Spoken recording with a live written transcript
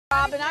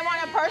Robyn, I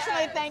want to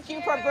personally thank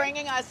you for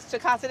bringing us to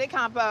Casa de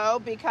Campo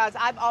because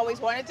I've always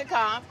wanted to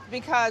come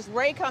because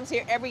Ray comes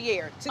here every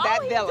year to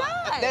that villa,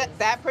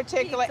 that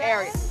particular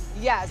area.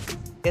 Yes.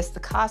 It's the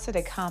Casa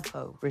de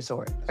Campo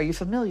resort. Are you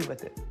familiar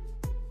with it?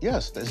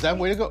 Yes, is that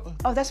where to go?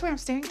 Oh, that's where I'm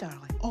staying, darling.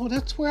 Oh,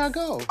 that's where I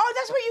go. Oh,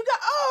 that's where you go.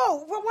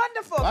 Oh, well,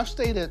 wonderful. I've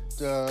stayed at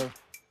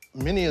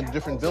many of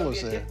different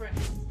villas there.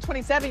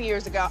 27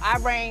 years ago, I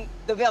ran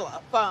the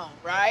villa phone,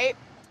 right?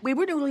 We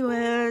were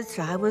newlyweds.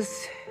 I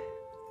was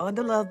on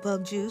the love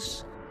bug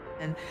juice.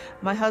 And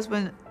my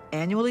husband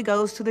annually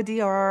goes to the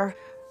DR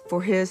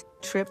for his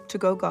trip to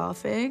go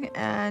golfing.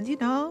 And, you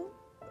know,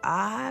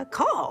 I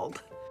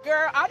called.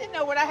 Girl, I didn't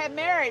know when I had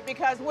married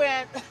because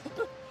when...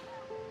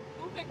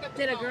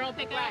 Did a girl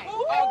pick up? A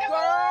girl picked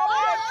up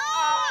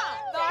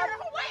the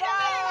Wait a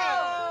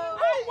minute.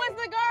 Who was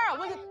the girl?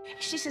 Was it...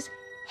 She says,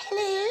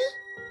 hello,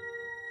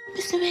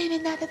 Mr.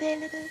 Raymond not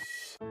available.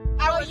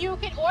 Oh, you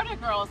can order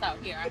girls out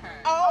here, I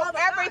heard. Oh,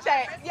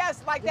 everything.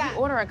 Yes, like that.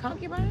 You order a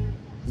concubine?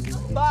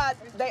 But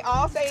they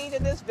all stayed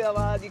in this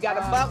villa. You got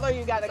a butler,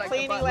 you got a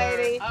cleaning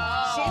lady.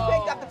 Oh. She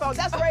picked up the phone.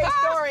 That's Ray's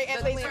story,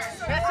 at least.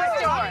 That's her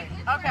story.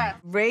 Okay.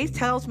 Ray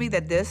tells me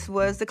that this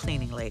was the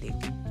cleaning lady.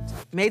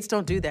 Maids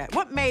don't do that.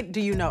 What maid do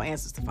you know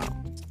answers the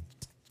phone?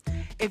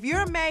 If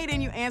you're a maid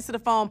and you answer the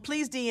phone,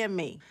 please DM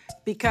me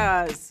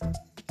because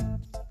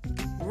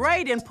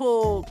Ray done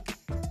pulled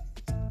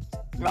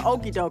an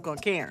okey doke on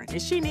Karen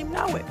and she didn't even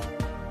know it.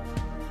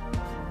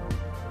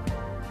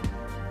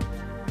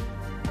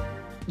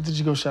 Did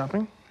you go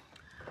shopping?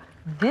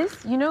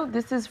 This, you know,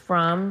 this is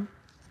from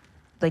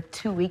like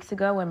 2 weeks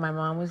ago when my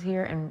mom was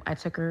here and I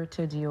took her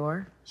to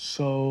Dior.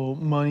 So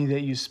money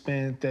that you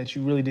spent that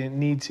you really didn't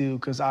need to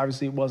because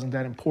obviously it wasn't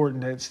that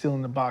important that it's still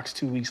in the box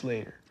 2 weeks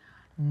later.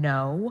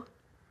 No.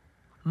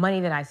 Money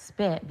that I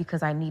spent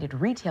because I needed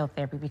retail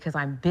therapy because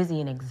I'm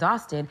busy and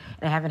exhausted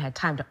and I haven't had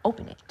time to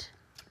open it.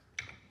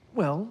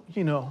 Well,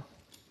 you know,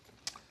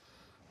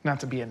 not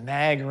to be a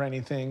nag or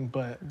anything,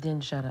 but... Then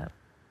shut up.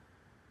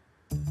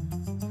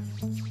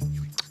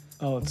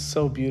 Oh, it's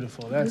so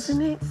beautiful.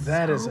 Isn't it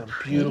that so is a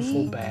beautiful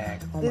pretty?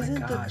 bag. Oh Isn't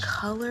my gosh. the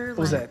color What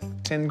was that,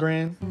 10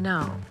 grand?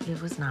 No,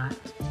 it was not.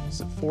 Is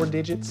it 4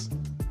 digits?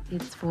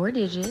 It's 4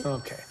 digits.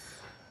 Okay.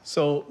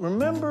 So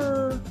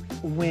remember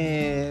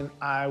when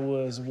I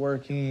was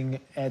working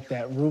at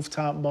that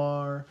rooftop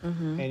bar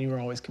and you were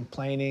always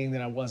complaining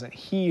that I wasn't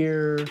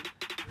here?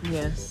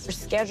 Yes. Your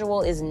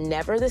schedule is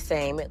never the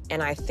same,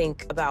 and I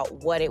think about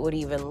what it would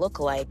even look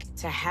like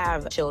to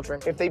have children.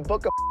 If they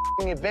book a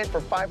event for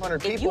 500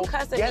 If people, you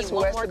cuss at guess me who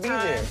one has more to be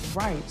time, there?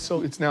 Right,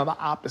 so it's now the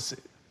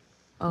opposite.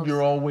 Oh.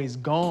 You're always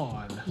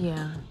gone.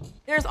 Yeah.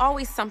 There's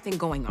always something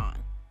going on.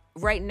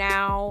 Right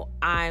now,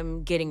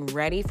 I'm getting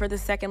ready for the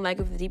second leg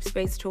of the Deep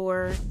Space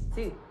tour.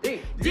 Deep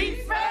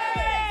space!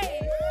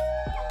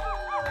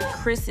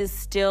 Chris is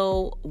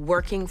still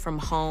working from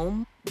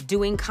home,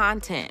 doing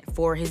content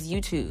for his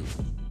YouTube.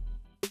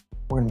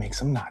 We're gonna make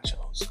some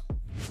nachos.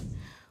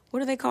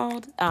 What are they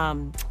called?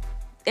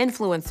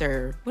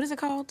 Influencer. What is it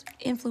called?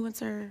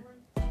 Influencer.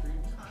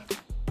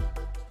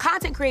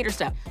 Content creator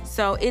stuff.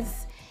 So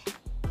it's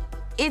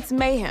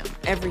mayhem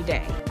every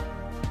day.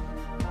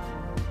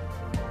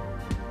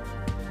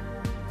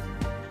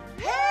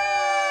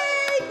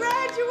 Hey,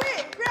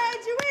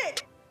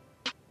 graduate!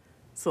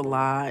 It's a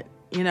lot.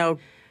 You know,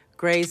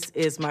 Grace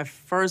is my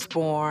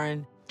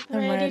firstborn.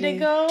 I'm ready to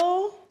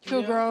go.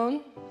 Feel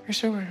grown. For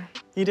sure.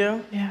 You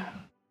do? Yeah.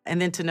 And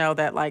then to know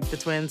that, like, the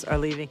twins are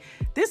leaving.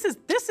 This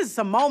is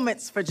some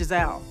moments for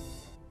Gizelle.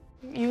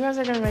 You guys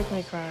are gonna make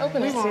me cry.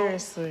 Open it.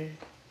 Seriously.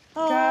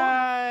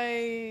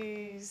 Guys.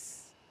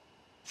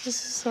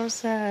 This is so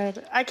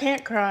sad. I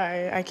can't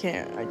cry. I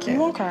can't. You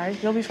won't cry.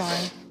 You'll be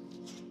fine.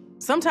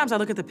 Sometimes I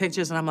look at the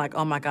pictures and I'm like,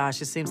 oh my gosh,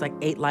 it seems like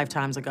 8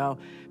 lifetimes ago.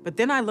 But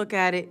then I look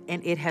at it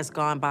and it has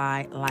gone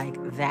by like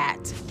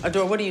that.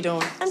 Adore, what are you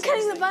doing? I'm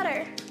cutting the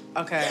butter.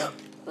 Okay.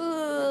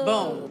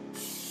 Boom.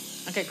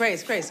 Okay,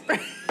 Grace. This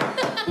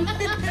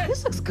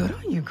looks good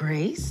on you,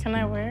 Grace. Can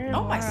I wear it?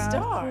 Oh, my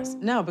stars.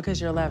 No,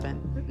 because you're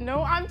 11.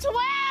 No, I'm 12.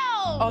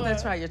 Oh,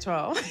 that's right, you're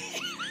 12.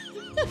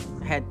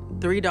 I had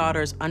 3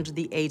 daughters under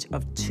the age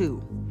of 2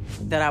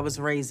 that I was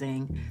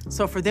raising.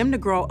 So for them to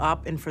grow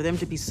up and for them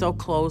to be so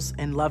close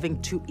and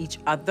loving to each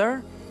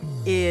other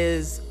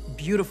is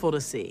beautiful to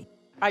see.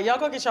 All right, y'all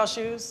go get y'all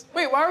shoes.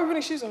 Wait, why are we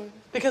putting shoes on?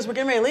 Because we're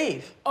getting ready to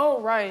leave.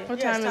 Oh, right. What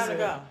time it's is time it? to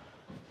go.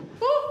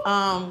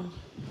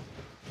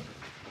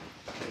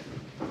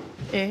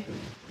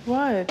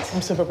 What?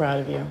 I'm super proud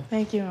of you.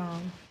 Thank you,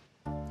 Mom.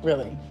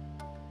 Really.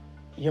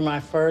 You're my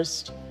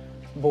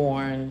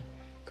firstborn,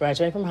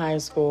 graduating from high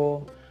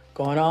school,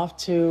 going off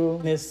to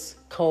this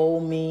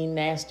cold, mean,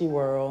 nasty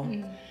world,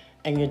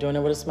 and you're doing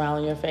it with a smile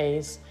on your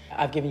face.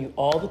 I've given you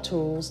all the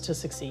tools to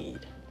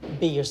succeed.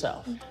 Be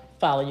yourself.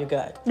 Follow your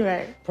gut.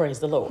 Right. Praise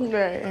the Lord.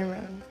 Right,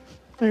 amen.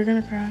 Are you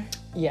gonna cry?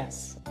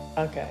 Yes.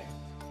 Okay.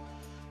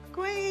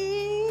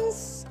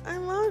 Grace, I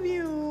love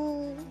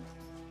you.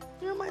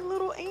 You're my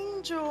little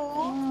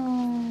angel.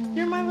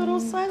 You're my little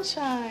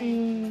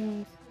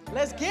sunshine.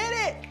 Let's get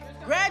it.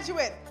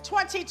 Graduate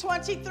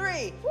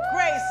 2023.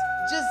 Grace